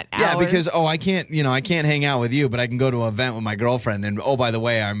within that hour. Yeah, because I can't hang out with you, but I can go to an event with my girlfriend. And oh, by the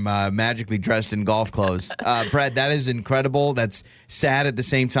way, I'm magically dressed in golf clothes. Brett, that is incredible. That's sad at the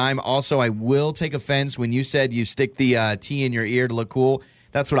same time. Also, I will take offense when you said you stick the tee in your ear to look cool.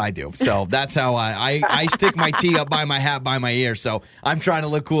 That's what I do. So that's how I stick my tee up by my hat, by my ear. So I'm trying to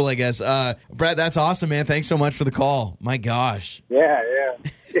look cool, I guess. Brett, that's awesome, man. Thanks so much for the call. My gosh. Yeah.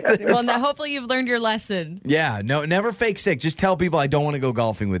 Well, now hopefully you've learned your lesson. Yeah, no, never fake sick. Just tell people I don't want to go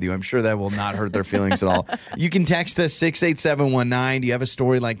golfing with you. I'm sure that will not hurt their feelings at all. You can text us 68719. Do you have a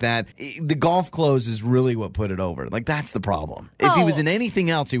story like that? The golf clothes is really what put it over. Like, that's the problem. If he was in anything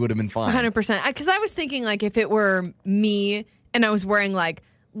else, he would have been fine. 100%. Because I was thinking, if it were me and I was wearing,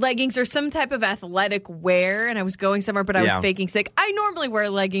 leggings or some type of athletic wear and I was going somewhere, but I was faking sick. I normally wear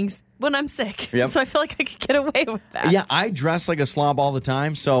leggings when I'm sick. Yep. So I feel like I could get away with that. Yeah, I dress like a slob all the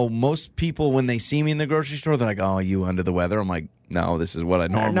time. So most people, when they see me in the grocery store, they're like, "Oh, you under the weather?" I'm like, "No, this is what I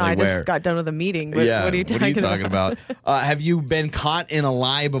normally wear." No, I just got done with a meeting. What are you talking about? Have you been caught in a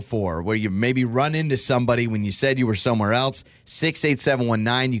lie before where you maybe run into somebody when you said you were somewhere else?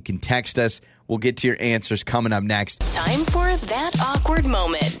 68719. You can text us. We'll get to your answers coming up next. Time for That Awkward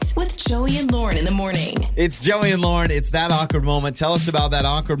Moment with Joey and Lauren in the morning. It's Joey and Lauren. It's That Awkward Moment. Tell us about that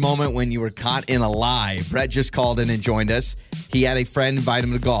awkward moment when you were caught in a lie. Brett just called in and joined us. He had a friend invite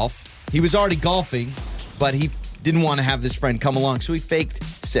him to golf. He was already golfing, but he didn't want to have this friend come along, so he faked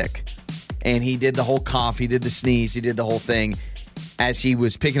sick. And he did the whole cough. He did the sneeze. He did the whole thing. As he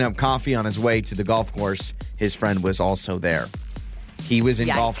was picking up coffee on his way to the golf course, his friend was also there. He was in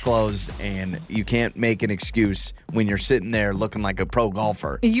golf clothes, and you can't make an excuse when you're sitting there looking like a pro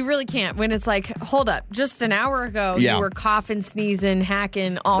golfer. You really can't. When it's like, hold up, just an hour ago, you were coughing, sneezing,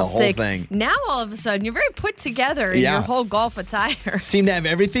 hacking, all sick. The whole thing. Now, all of a sudden, you're very put together in your whole golf attire. Seem to have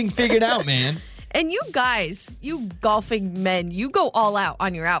everything figured out, man. And you guys, you golfing men, you go all out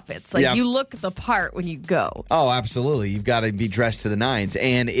on your outfits. You look the part when you go. Oh, absolutely. You've got to be dressed to the nines.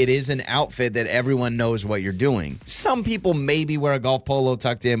 And it is an outfit that everyone knows what you're doing. Some people maybe wear a golf polo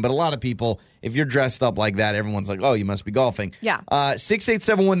tucked in, but a lot of people, if you're dressed up like that, everyone's like, oh, you must be golfing. Yeah.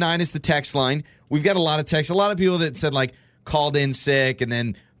 68719 is the text line. We've got a lot of texts. A lot of people that said, called in sick and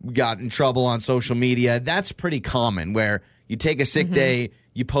then got in trouble on social media. That's pretty common, where you take a sick day,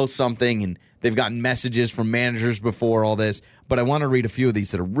 you post something, and they've gotten messages from managers before all this. But I want to read a few of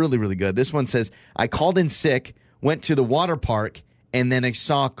these that are really, really good. This one says, I called in sick, went to the water park, and then I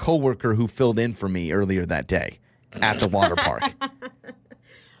saw a coworker who filled in for me earlier that day at the water park.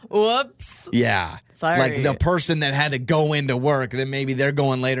 Whoops. Yeah. Sorry. Like the person that had to go into work, then maybe they're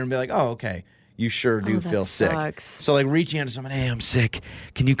going later and be like, oh, okay. You sure do feel sick. Sucks. So reaching out to someone, hey, I'm sick.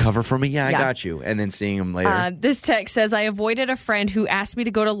 Can you cover for me? Yeah, I got you. And then seeing them later. This text says, I avoided a friend who asked me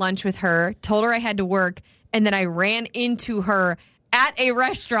to go to lunch with her, told her I had to work, and then I ran into her at a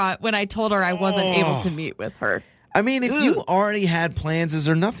restaurant when I told her I wasn't able to meet with her. I mean, if you already had plans, is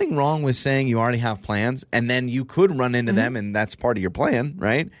there nothing wrong with saying you already have plans and then you could run into them and that's part of your plan,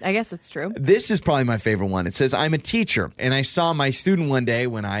 right? I guess it's true. This is probably my favorite one. It says, I'm a teacher and I saw my student one day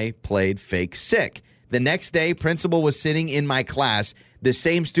when I played fake sick. The next day, principal was sitting in my class. The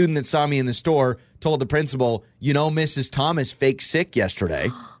same student that saw me in the store told the principal, Mrs. Thomas faked sick yesterday.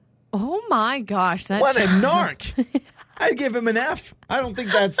 Oh my gosh, that's What a narc. I'd give him an F. I don't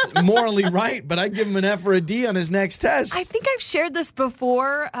think that's morally right, but I'd give him an F or a D on his next test. I think I've shared this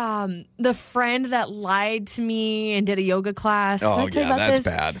before. The friend that lied to me and did a yoga class. Did I tell you about that's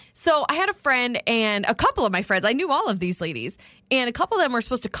this? bad. So I had a friend and a couple of my friends. I knew all of these ladies, and a couple of them were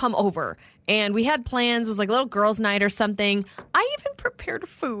supposed to come over. And we had plans. It was like a little girls' night or something. I even prepared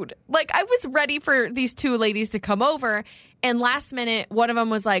food. Like, I was ready for these two ladies to come over. And last minute, one of them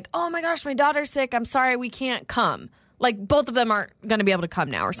was like, oh my gosh, my daughter's sick. I'm sorry, we can't come. Like, both of them aren't going to be able to come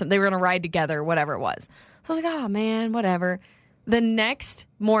now or something. They were going to ride together, whatever it was. So I was like, oh, man, whatever. The next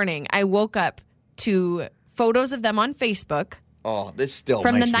morning, I woke up to photos of them on Facebook. Oh, this still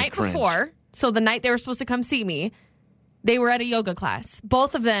from makes the me night cringe. before. So the night they were supposed to come see me, they were at a yoga class.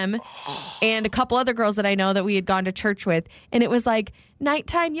 Both of them and a couple other girls that I know that we had gone to church with. And it was like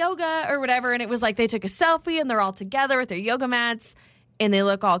nighttime yoga or whatever. And it was like they took a selfie and they're all together with their yoga mats and they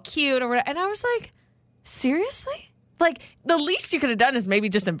look all cute or whatever. And I was like, seriously? Like, the least you could have done is maybe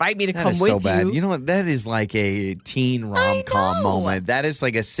just invite me to That come is with so bad. you. You know what? That is like a teen rom-com know. moment. That is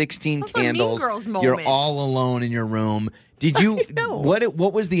like a 16 That's a Mean candles. Girls You're moment. all alone in your room. Did you? know.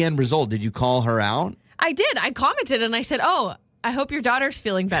 What was the end result? Did you call her out? I did. I commented and I said, oh, I hope your daughter's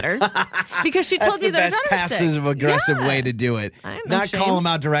feeling better. Because she told That's you the that best her daughter's sick. passive-aggressive Yeah. way to do it. I have no Not shame. call them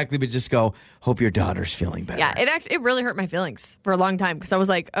out directly, but just go, hope your daughter's feeling better. Yeah, it really hurt my feelings for a long time because I was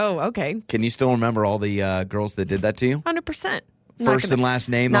like, oh, okay, Can you still remember all the girls that did that to you? 100%. First and last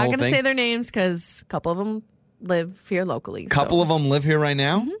name, the Not whole going to thing? say their names because a couple of them live here locally. Couple so of them live here right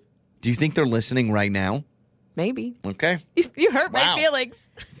now? Mm-hmm. Do you think they're listening right now? maybe. Okay. You hurt Wow. my feelings.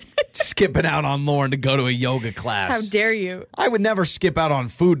 Skipping out on Lauren to go to a yoga class. How dare you? I would never skip out on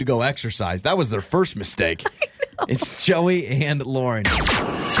food to go exercise. That was their first mistake. It's Joey and Lauren.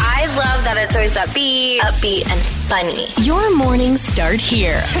 I love that it's always upbeat and funny. Your mornings start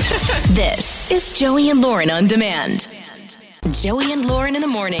here. This is Joey and Lauren on demand. Joey and Lauren in the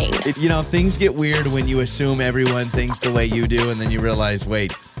morning. Things get weird when you assume everyone thinks the way you do, and then you realize,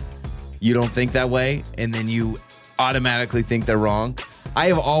 wait, you don't think that way, and then you automatically think they're wrong. I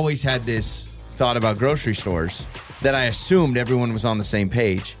have always had this thought about grocery stores that I assumed everyone was on the same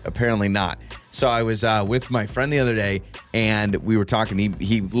page. Apparently not. So I was with my friend the other day, and we were talking.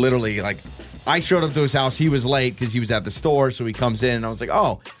 He literally, I showed up to his house. He was late because he was at the store, so he comes in, and I was like,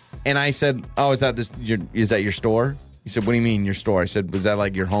 oh. And I said, oh, is that your store? He said, what do you mean your store? I said, was that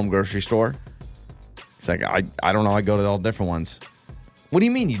like your home grocery store? He's like, I don't know. I go to all different ones. What do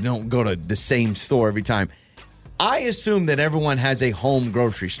you mean you don't go to the same store every time? I assume that everyone has a home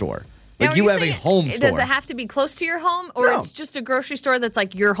grocery store. Like, Now, you are have a saying home store. Does it have to be close to your home, or No. it's just a grocery store that's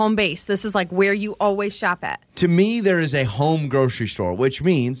like your home base? This is like where you always shop at. To me, there is a home grocery store, which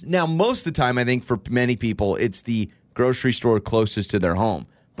means, now most of the time, I think for many people, it's the grocery store closest to their home.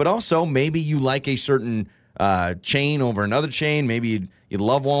 But also, maybe you like a certain chain over another chain. Maybe you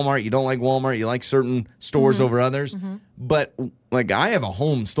love Walmart, you don't like Walmart, you like certain stores over others. But I have a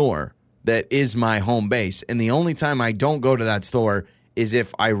home store that is my home base. And the only time I don't go to that store is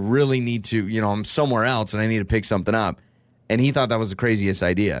if I really need to, I'm somewhere else and I need to pick something up. And he thought that was the craziest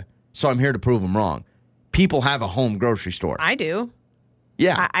idea. So I'm here to prove him wrong. People have a home grocery store. I do.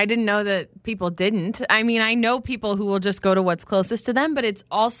 Yeah. I didn't know that people didn't. I mean, I know people who will just go to what's closest to them, but it's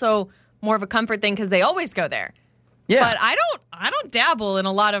also more of a comfort thing because they always go there. Yeah. But I don't dabble in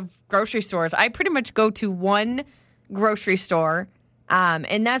a lot of grocery stores. I pretty much go to one grocery store,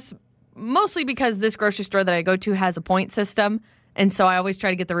 and that's mostly because this grocery store that I go to has a point system. And so I always try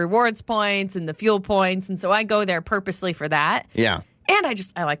to get the rewards points and the fuel points. And so I go there purposely for that. Yeah. And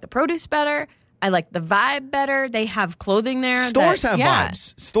I like the produce better. I like the vibe better. They have clothing there. Stores have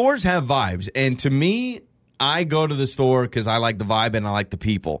vibes. Stores have vibes. And to me, I go to the store because I like the vibe and I like the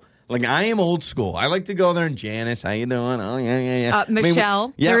people. Like, I am old school. I like to go there and Janice, how you doing? Oh, yeah.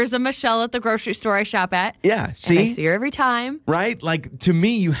 Michelle. Yeah. There is a Michelle at the grocery store I shop at. Yeah, see? And I see her every time. Right? Like, to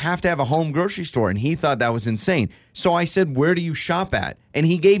me, you have to have a home grocery store. And he thought that was insane. So I said, where do you shop at? And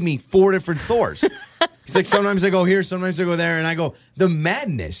he gave me 4 different stores. He's like, sometimes I go here, sometimes I go there. And I go, the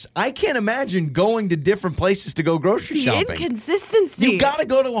madness. I can't imagine going to different places to go grocery The shopping. inconsistency. You got to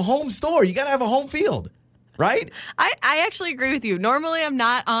go to a home store. You got to have a home field. Right? I actually agree with you. Normally, I'm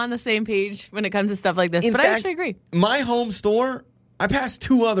not on the same page when it comes to stuff like this, In but fact, I actually agree. My home store, I passed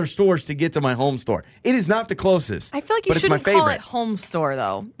 2 other stores to get to my home store. It is not the closest. I feel like you but it's my shouldn't call favorite. it home store,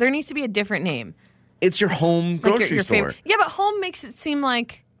 though. There needs to be a different name. It's your home Like grocery your store. favorite. Yeah, but home makes it seem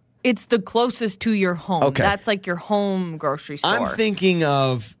like It's the closest to your home. Okay. That's like your home grocery store. I'm thinking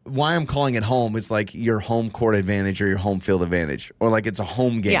of why I'm calling it home. It's like your home court advantage or your home field advantage, or like it's a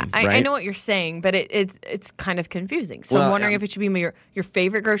home game. Yeah, I right? know what you're saying, but it's kind of confusing. So Well, I'm wondering if it should be your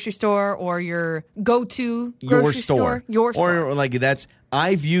favorite grocery store or your go-to grocery store. Your store. Or like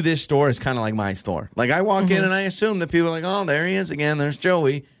I view this store as kind of like my store. Like I walk in and I assume that people are like, oh, there he is again. There's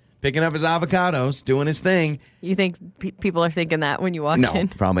Joey picking up his avocados, doing his thing. You think people are thinking that when you walk No, in?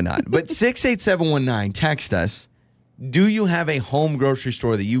 probably not. But 68719, text us. Do you have a home grocery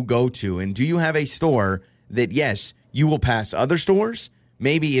store that you go to? And do you have a store that, yes, you will pass other stores?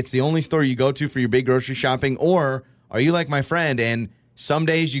 Maybe it's the only store you go to for your big grocery shopping. Or are you like my friend and some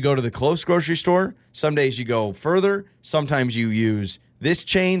days you go to the close grocery store, some days you go further, sometimes you use this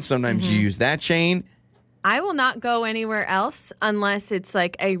chain, sometimes you use that chain. I will not go anywhere else unless it's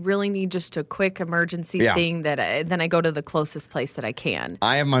like I really need just a quick emergency thing then I go to the closest place that I can.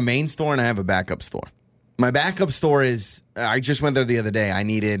 I have my main store and I have a backup store. My backup store is, I just went there the other day. I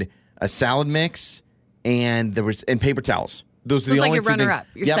needed a salad mix and paper towels. Those are So the it's only like your two runner-up,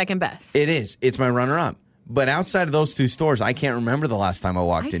 your second best. It is. It's my runner-up. But outside of those two stores, I can't remember the last time I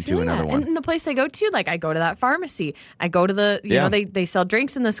walked into feel another that. one. And the place I go to, like I go to that pharmacy. I go to the, you know, they sell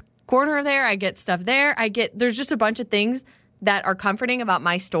drinks in this corner there. I get stuff there. There's just a bunch of things that are comforting about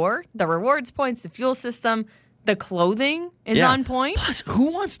my store. The rewards points, the fuel system, the clothing is on point. Plus,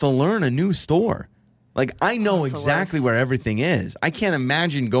 who wants to learn a new store? Like, I know That's the exactly worst. where everything is. I can't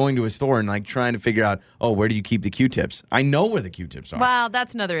imagine going to a store and like trying to figure out, oh, where do you keep the Q-tips? I know where the Q-tips are. Well,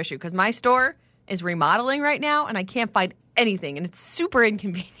 that's another issue because my store is remodeling right now and I can't find anything and it's super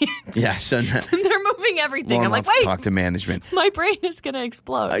inconvenient. Yeah, so They're moving everything. Lauren I'm like, wants to wait, talk to management. my brain is going to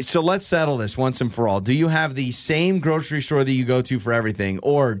explode. So let's settle this once and for all. Do you have the same grocery store that you go to for everything,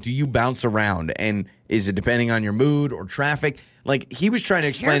 or do you bounce around? And is it depending on your mood or traffic? Like, he was trying to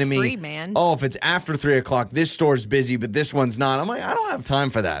explain to me, Carefree, man. oh, if it's after 3 o'clock, this store's busy, but this one's not. I'm like, I don't have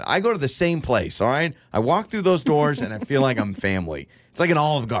time for that. I go to the same place, all right? I walk through those doors, and I feel like I'm family. It's like an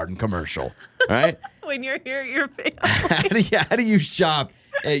Olive Garden commercial, all right? When you're here, you're How do you shop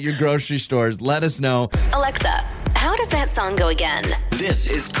at your grocery stores? Let us know. Alexa, how does that song go again? This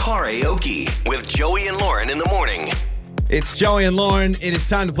is Karaoke with Joey and Lauren in the morning. It's Joey and Lauren. It is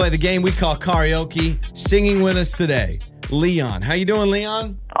time to play the game we call karaoke. Singing with us today, Leon. How you doing,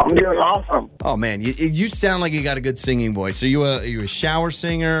 Leon? I'm doing awesome. Oh, man, you sound like you got a good singing voice. Are you a shower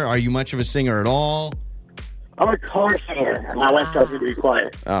singer? Are you much of a singer at all? I'm a car singer, and my wife tells me to be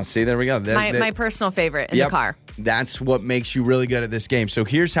quiet. Oh, see, there we go. my personal favorite in the car. That's what makes you really good at this game. So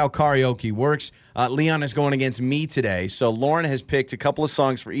here's how karaoke works. Leon is going against me today. So Lauren has picked a couple of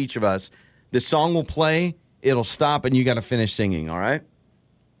songs for each of us. The song will play, it'll stop, and you got to finish singing, all right?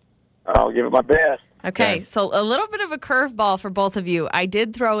 I'll give it my best. Okay, so a little bit of a curveball for both of you. I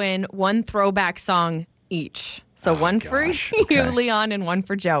did throw in one throwback song each. So one for you, Okay. Leon, and one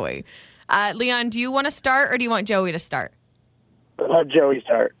for Joey. Leon, do you want to start or do you want Joey to start? Let Joey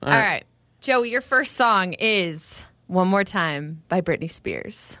start. All right. Joey, your first song is One More Time by Britney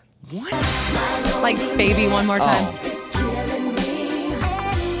Spears. What? Like Baby One More Time.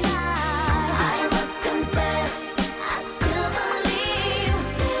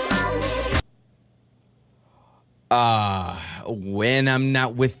 When I'm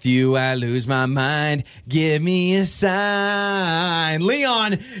not with you, I lose my mind. Give me a sign.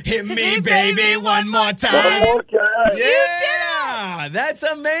 Leon, hit me, baby, one more time. One more time. Yeah, that's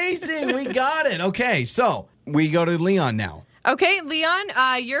amazing. We got it. Okay, so we go to Leon now. Okay,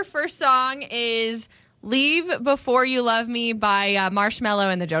 Leon, your first song is Leave Before You Love Me by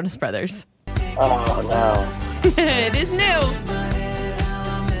Marshmello and the Jonas Brothers. Oh, no. It is new.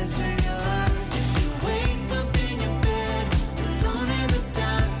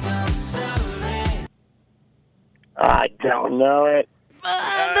 I don't know it.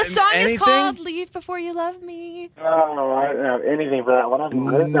 The song is anything? called Leave Before You Love Me. Oh, I don't have anything for that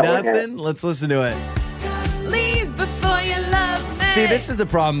one. Nothing? Let's listen to it. Leave before you love me. See, this is the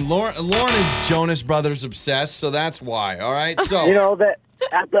problem. Lauren is Jonas Brothers obsessed, so that's why. All right. So, You know that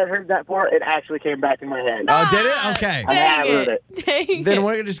after I heard that part, it actually came back in my head. oh, did it? Okay. I have heard it. Dang Then it.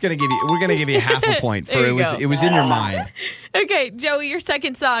 we're just gonna give you half a point for There it you was go. it was in your mind. Okay, Joey, your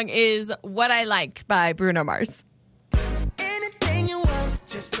second song is What I Like by Bruno Mars. Anything you want,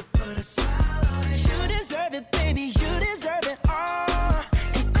 just to put a smile on it. You deserve it, baby. You deserve it all.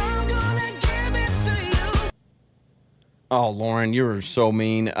 And I'm gonna give it to you. Oh, Lauren, you were so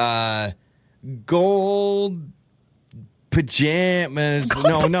mean. Gold pajamas.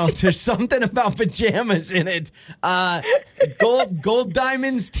 No, there's something about pajamas in it. Gold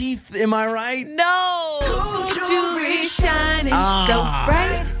diamonds teeth, am I right? No! Gold jewelry shining so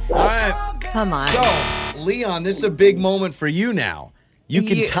bright. All right. Come on. So, Leon, this is a big moment for you now. You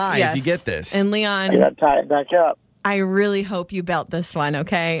can tie if you get this. And I Leon, got to tie it back up. I really hope you belt this one,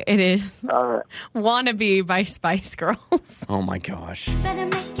 okay? It is All right. Wannabe by Spice Girls. Oh, my gosh. Better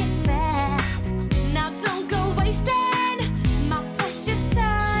make it fast. Now don't go wasting my precious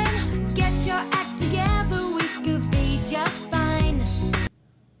time. Get your act together, we could be just fine.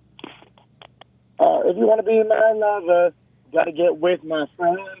 If you want to be my lover, got to get with my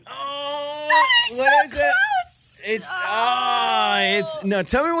friends. Oh, what is it? It's no.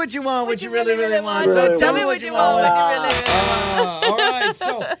 Tell me what you want. What you really want. So tell me what you want. All right.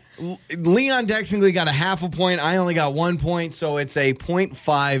 So Leon technically got a half a point. I only got 1 point. So it's a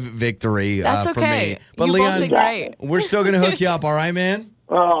 0.5 victory That's for okay. me. But You both Leon, did great. we're still gonna hook you up. All right, man.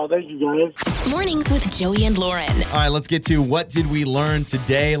 Oh, thank you, guys. Mornings with Joey and Lauren. All right. Let's get to what did we learn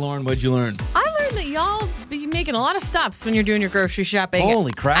today, Lauren? What'd you learn? I learned that y'all be making a lot of stops when you're doing your grocery shopping.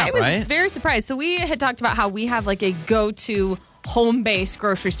 Holy crap, I was right? very surprised. So we had talked about how we have like a go-to home-based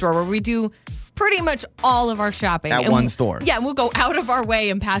grocery store where we do pretty much all of our shopping. At one store. Yeah, and we'll go out of our way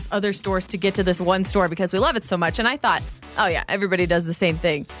and pass other stores to get to this one store because we love it so much. And I thought, oh yeah, everybody does the same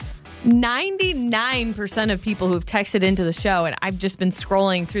thing. 99% of people who've texted into the show, and I've just been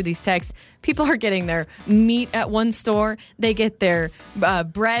scrolling through these texts, people are getting their meat at one store, they get their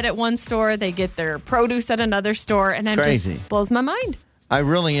bread at one store, they get their produce at another store, and it crazy. just blows my mind. I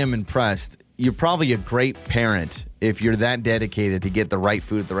really am impressed. You're probably a great parent if you're that dedicated to get the right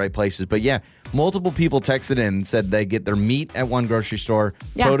food at the right places. But yeah, multiple people texted in and said they get their meat at one grocery store,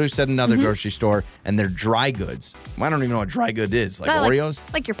 produce at another grocery store, and their dry goods. I don't even know what dry good is. Like Oreos?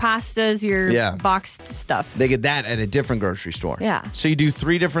 Like your pastas, your boxed stuff. They get that at a different grocery store. Yeah. So you do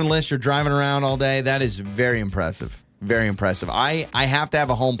 3 different lists. You're driving around all day. That is very impressive. Very impressive. I have to have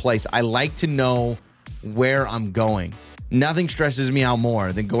a home place. I like to know where I'm going. Nothing stresses me out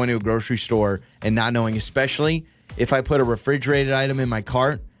more than going to a grocery store and not knowing, especially if I put a refrigerated item in my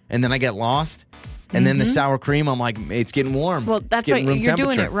cart and then I get lost. And then the sour cream, I'm like, it's getting warm. Well, that's getting right. room You're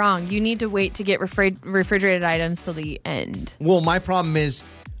doing temperature. it wrong. You need to wait to get refrigerated items till the end. Well, my problem is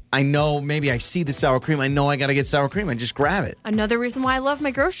I know maybe I see the sour cream. I know I got to get sour cream. I just grab it. Another reason why I love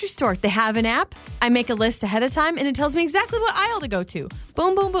my grocery store. They have an app. I make a list ahead of time, and it tells me exactly what aisle to go to.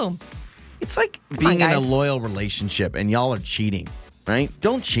 Boom, boom, boom. It's like on, being in a guys. loyal relationship and y'all are cheating, right?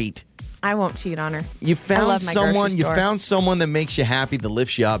 Don't cheat. I won't cheat on her. You I found love my someone. grocery You store. found someone that makes you happy, that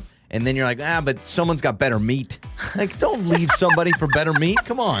lifts you up, and then you're like, but someone's got better meat. Like, don't leave somebody for better meat.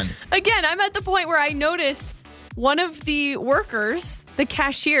 Come on. Again, I'm at the point where I noticed one of the workers, the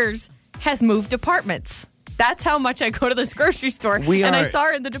cashiers, has moved departments. That's how much I go to this grocery store. And I saw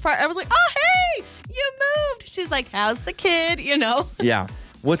her in the department. I was like, oh, hey, you moved. She's like, how's the kid? You know? Yeah.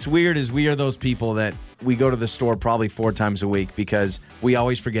 What's weird is we are those people that we go to the store probably 4 times a week because we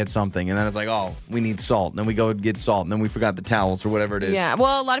always forget something. And then it's like, oh, we need salt. And then we go get salt. And then we forgot the towels or whatever it is. Yeah.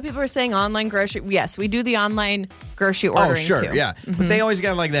 Well, a lot of people are saying online grocery. Yes, we do the online grocery ordering Oh, sure. too. Yeah. But they always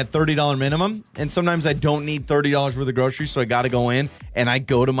got like that $30 minimum. And sometimes I don't need $30 worth of groceries. So I got to go in and I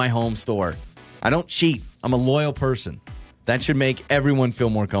go to my home store. I don't cheat. I'm a loyal person. That should make everyone feel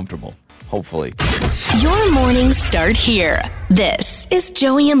more comfortable. Hopefully. Your mornings start here. This is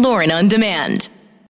Joey and Lauren on Demand.